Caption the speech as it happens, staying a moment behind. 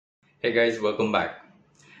Hey guys, welcome back.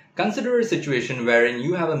 Consider a situation wherein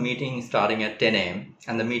you have a meeting starting at 10 a.m.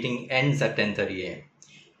 and the meeting ends at 10:30 a.m.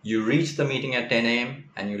 You reach the meeting at 10 a.m.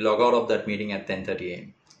 and you log out of that meeting at 10:30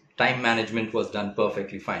 a.m. Time management was done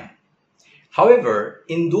perfectly fine. However,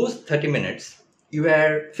 in those 30 minutes, you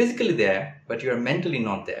were physically there, but you are mentally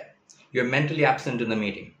not there. You are mentally absent in the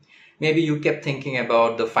meeting. Maybe you kept thinking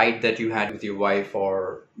about the fight that you had with your wife,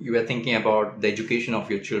 or you were thinking about the education of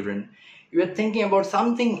your children. You were thinking about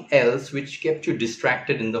something else which kept you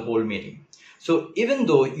distracted in the whole meeting. So even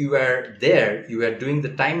though you were there, you were doing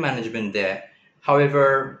the time management there.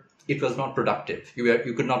 However, it was not productive.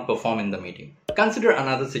 You could not perform in the meeting. Consider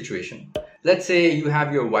another situation. Let's say you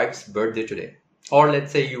have your wife's birthday today, or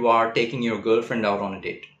let's say you are taking your girlfriend out on a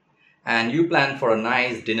date and you plan for a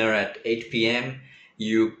nice dinner at 8 p.m.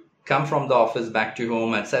 You come from the office back to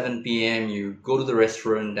home at 7 p.m. You go to the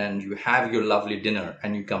restaurant and you have your lovely dinner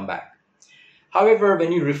and you come back. However,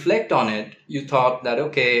 when you reflect on it, you thought that,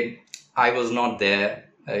 okay, I was not there.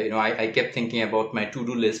 I kept thinking about my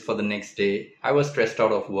to-do list for the next day. I was stressed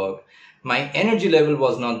out of work. My energy level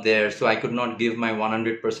was not there, so I could not give my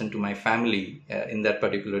 100% to my family in that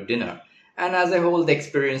particular dinner. And as a whole, the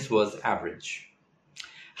experience was average.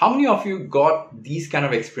 How many of you got these kind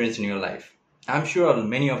of experience in your life? I'm sure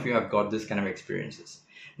many of you have got this kind of experiences.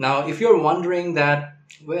 Now, if you're wondering that,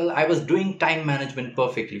 well, I was doing time management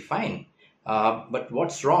perfectly fine, but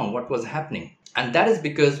what's wrong? What was happening? And that is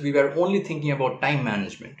because we were only thinking about time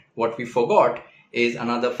management. What we forgot is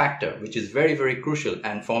another factor, which is very, very crucial.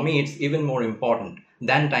 And for me, it's even more important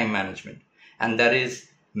than time management. And that is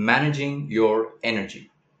managing your energy.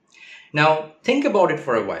 Now, think about it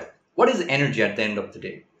for a while. What is energy at the end of the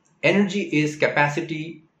day? Energy is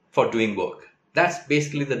capacity for doing work. That's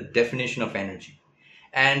basically the definition of energy.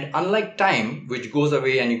 And unlike time, which goes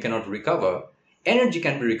away and you cannot recover, energy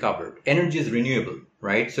can be recovered. Energy is renewable,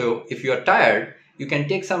 right? So if you are tired, you can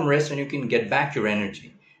take some rest and you can get back your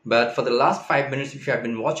energy. But for the last 5 minutes, if you have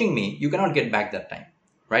been watching me, you cannot get back that time,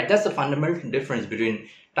 right? That's the fundamental difference between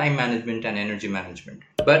time management and energy management.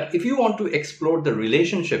 But if you want to explore the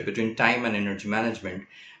relationship between time and energy management,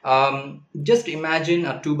 just imagine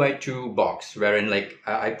a 2x2 box wherein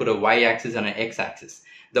I put a y-axis and an x-axis.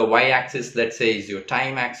 The y-axis, let's say, is your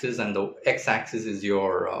time axis and the x-axis is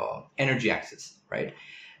your energy axis, right?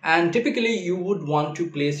 And typically you would want to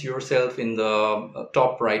place yourself in the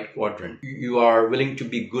top right quadrant. You are willing to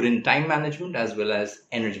be good in time management as well as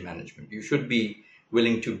energy management. You should be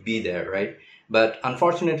willing to be there, right? But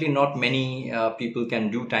unfortunately, not many people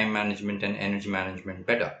can do time management and energy management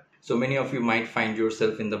better. So many of you might find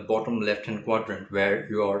yourself in the bottom left-hand quadrant where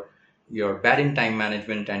you're bad in time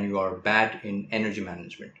management and you are bad in energy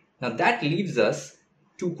management. Now that leaves us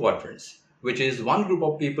two quadrants, which is one group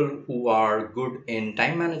of people who are good in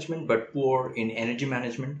time management but poor in energy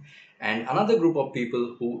management, and another group of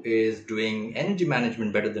people who is doing energy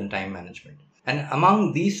management better than time management. And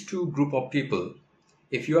among these two group of people,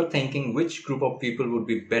 if you are thinking which group of people would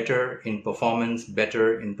be better in performance,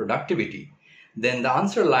 better in productivity, then the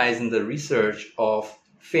answer lies in the research of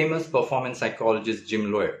famous performance psychologist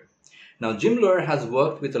Jim Loehr. Now, Jim Loehr has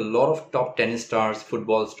worked with a lot of top tennis stars,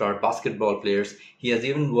 football stars, basketball players. He has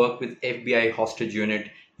even worked with FBI hostage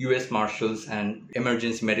unit, US Marshals and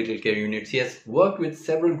emergency medical care units. He has worked with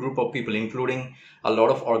several group of people, including a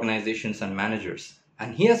lot of organizations and managers.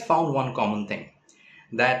 And he has found one common thing,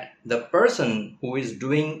 that the person who is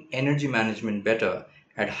doing energy management better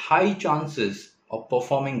had high chances of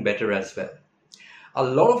performing better as well. A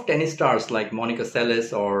lot of tennis stars like Monica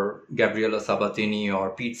Seles or Gabriela Sabatini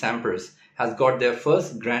or Pete Sampras has got their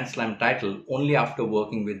first Grand Slam title only after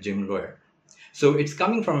working with Jim Loehr. So it's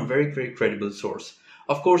coming from a very, very credible source.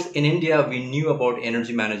 Of course, in India, we knew about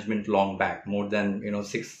energy management long back, more than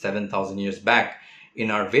 7,000 years back. In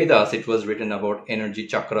our Vedas, it was written about energy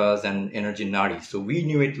chakras and energy nadis. So we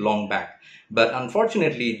knew it long back. But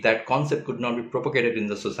unfortunately, that concept could not be propagated in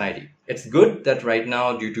the society. It's good that right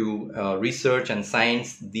now, due to research and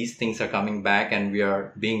science, these things are coming back and we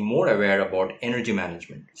are being more aware about energy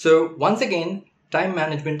management. So once again, time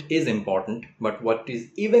management is important, but what is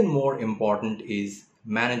even more important is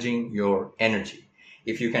managing your energy.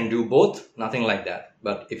 If you can do both, nothing like that.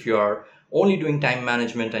 But if you are only doing time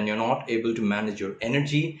management and you're not able to manage your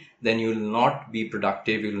energy, then you will not be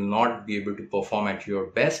productive. You will not be able to perform at your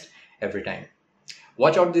best every time.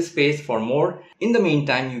 Watch out this space for more. In the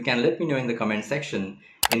meantime, you can let me know in the comment section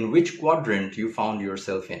in which quadrant you found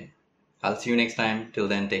yourself in. I'll see you next time. Till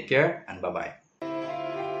then, take care and bye-bye.